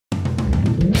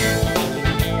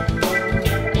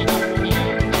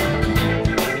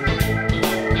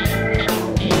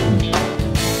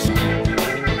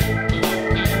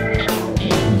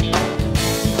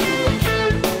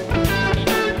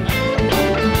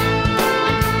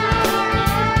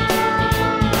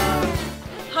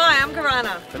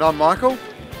And I'm Michael.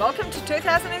 Welcome to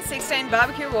 2016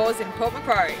 BBQ Wars in Port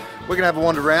Macquarie. We're going to have a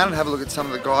wander around and have a look at some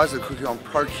of the guys that are cooking on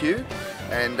ProQ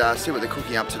and see what they're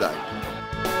cooking up today.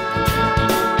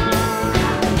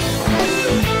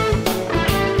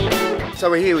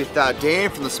 So we're here with Dan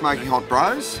from the Smoking Hot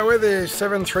Bros. We're the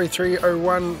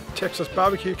 73301 Texas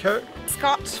Barbecue Co.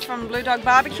 Scott from Blue Dog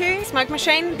Barbecue, Smoke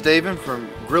Machine. Stephen from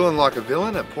Grillin' Like a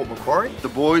Villain at Port Macquarie. The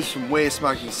boys from We're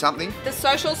Smoking Something. The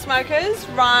Social Smokers,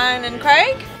 Ryan and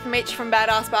Craig. Mitch from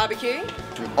Badass Barbecue.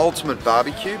 From Ultimate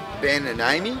Barbecue, Ben and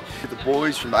Amy. The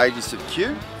boys from Agents of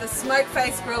Q. The Smoke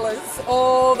Face Grillers,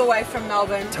 all the way from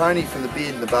Melbourne. Tony from the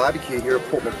Beard and the Barbecue here at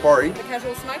Port Macquarie. The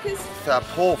Casual Smokers.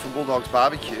 Paul from Bulldogs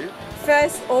Barbecue.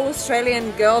 First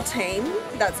all-Australian girl team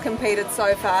that's competed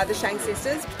so far, the Shank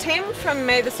Sisters. Tim from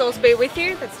May the Sauce Be With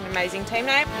You, that's an amazing team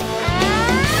name.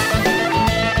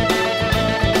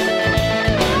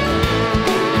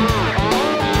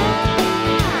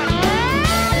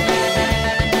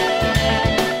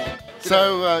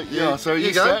 So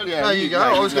you go. No, you go.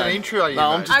 I was going to intro you. No,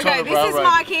 I'm just okay, this is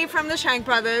Mikey from the Shank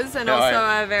Brothers and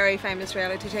also a very famous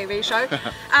reality TV show.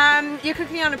 You're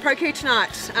cooking on a ProQ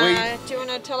tonight. Do you want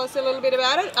to tell us a little bit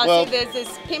about it? I see there's this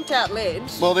pimped out lid.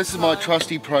 Well, this is my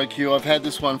trusty ProQ. I've had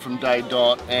this one from day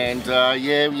dot, and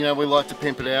yeah, you know, we like to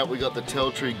pimp it out. We got the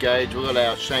tell-true gauge, we got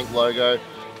our Shank logo,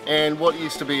 and what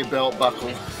used to be a belt buckle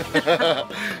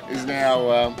is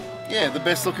now, yeah, the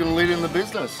best looking lid in the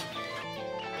business.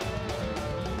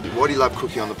 Why do you love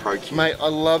cooking on the ProQ? Mate, I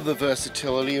love the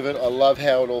versatility of it. I love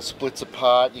how it all splits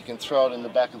apart. You can throw it in the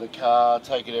back of the car,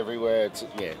 take it everywhere. It's,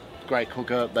 yeah, great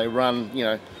cooker. They run, you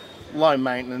know, low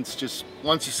maintenance. Just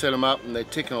once you set them up and they're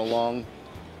ticking along,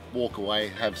 walk away,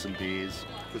 have some beers.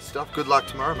 Good stuff. Good luck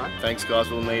tomorrow, mate. Thanks, guys.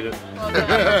 We'll need it. Well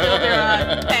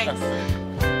done. Thanks.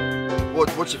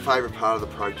 What's your favourite part of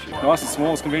the ProQ? Nice and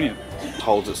small, it's convenient.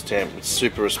 Holds its temp, it's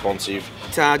super responsive.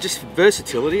 Just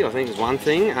versatility, I think, is one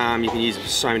thing. You can use it for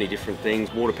so many different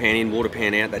things. Water pan in, water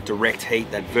pan out, that direct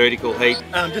heat, that vertical heat.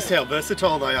 Just how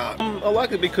versatile they are. I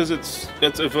like it because it's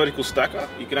a vertical stacker.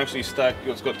 You can actually stack,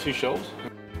 it's got two shelves.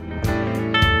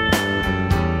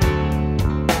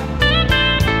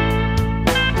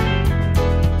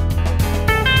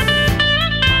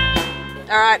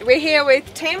 Alright, we're here with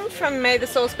Tim from May the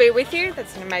Sauce Be With You,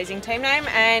 that's an amazing team name,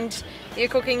 and you're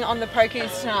cooking on the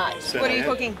ProQs tonight. What are you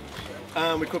cooking?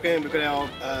 We're cooking, we've got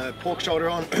our pork shoulder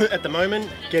on at the moment,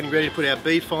 getting ready to put our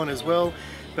beef on as well,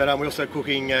 but we're also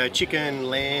cooking chicken,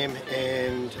 lamb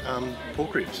and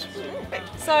pork ribs.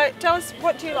 So tell us,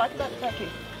 what do you like about the ProQ?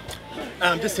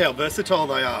 Just how versatile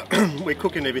they are. We're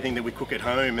cooking everything that we cook at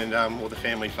home and all the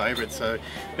family favourites. So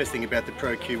best thing about the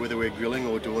ProQ, whether we're grilling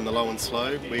or doing the low and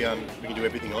slow, we can do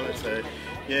everything on it. So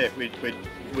yeah,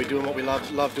 we're doing what we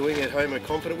love doing at home. We're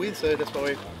confident with, so that's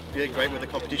why we're great with the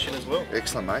competition as well.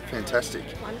 Excellent, mate. Fantastic.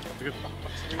 Wonderful.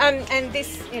 And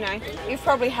this, you know, you've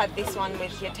probably had this one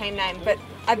with your team name, but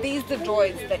are these the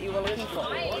droids that you were looking for?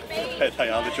 They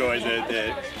are the joys.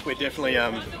 We're definitely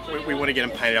we want to get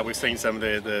them painted up. We've seen some of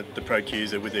the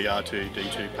ProQs with the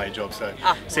R2D2 paint jobs. So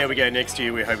see how we go next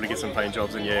year. We're hoping to get some paint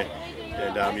jobs and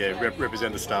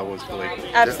represent the Star Wars fully.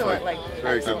 Absolutely. Definitely.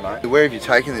 Very good, mate. Where have you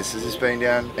taken this? Has this been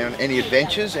down on any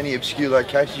adventures, any obscure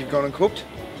locations you've gone and cooked?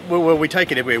 Well, we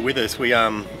take it everywhere with us. We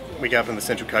go up on the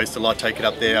Central Coast a lot, take it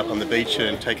up there, up on the beach,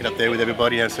 and take it up there with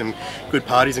everybody. Have some good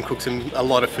parties and cook a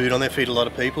lot of food on there, feed a lot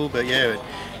of people. But yeah,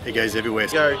 it goes everywhere.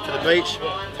 Go to the beach,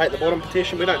 take the bottom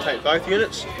partition. We don't take both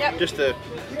units, just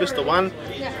the one.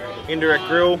 Indirect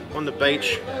grill on the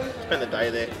beach. Spend the day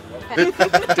there.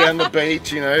 Down the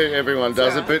beach, you know, everyone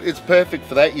does it, but it's perfect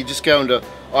for that. You just go into,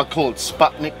 I call it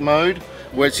Sputnik mode,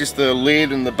 where it's just the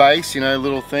lid and the base, you know,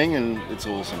 little thing, and it's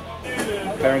awesome.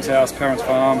 Parents' house, parents'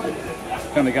 farm,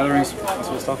 family gatherings, that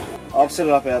sort of stuff. I've set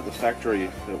it up out at the factory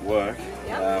at work,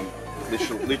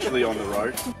 literally on the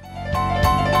road.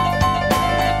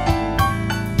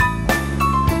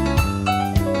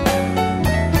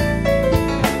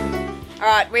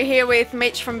 Alright, we're here with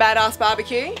Mitch from Badass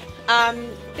Barbecue.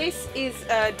 This is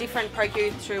a different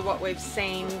ProQ through what we've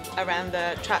seen around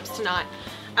the traps tonight.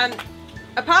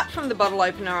 Apart from the bottle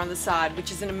opener on the side,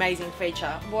 which is an amazing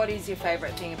feature, what is your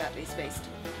favourite thing about this beast?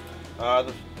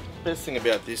 The best thing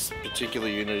about this particular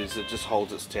unit is it just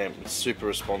holds its temp. It's super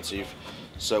responsive,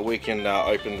 so we can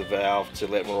open the valve to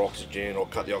let more oxygen or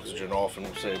cut the oxygen off, and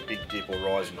we'll see a big dip or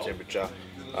rise in temperature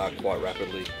quite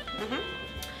rapidly.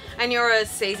 And you're a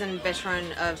seasoned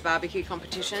veteran of barbecue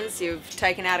competitions. You've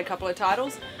taken out a couple of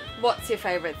titles. What's your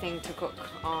favourite thing to cook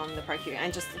on the ProQ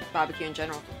and just barbecue in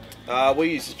general? We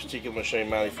use this particular machine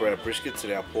mainly for our briskets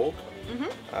and our pork.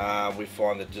 We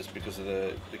find that just because of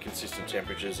the consistent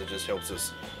temperatures, it just helps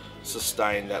us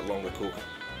sustain that longer cook.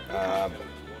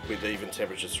 with even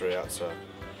temperatures throughout. So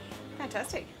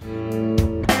Fantastic.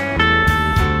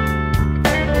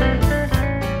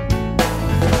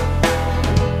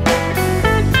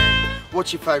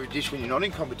 What's your favourite dish when you're not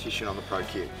in competition on the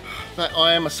ProQ?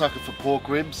 I am a sucker for pork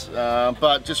ribs,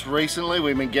 but just recently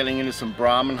we've been getting into some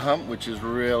Brahman hump, which is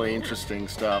really interesting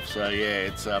stuff. So yeah,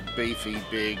 it's beefy,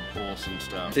 big, awesome I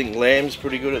stuff. think lamb's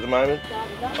pretty good at the moment.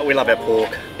 Oh, we love our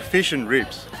pork. Fish and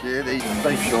ribs. Yeah, these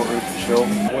Beef short ribs for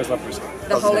sure. Always love brisket.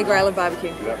 The holy grail of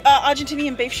barbecue.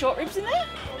 Argentinian beef short ribs in there?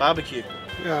 Barbecue.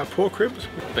 Pork ribs.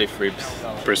 Beef ribs.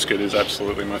 Brisket is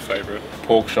absolutely my favourite.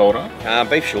 Pork shoulder.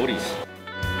 Beef shorties.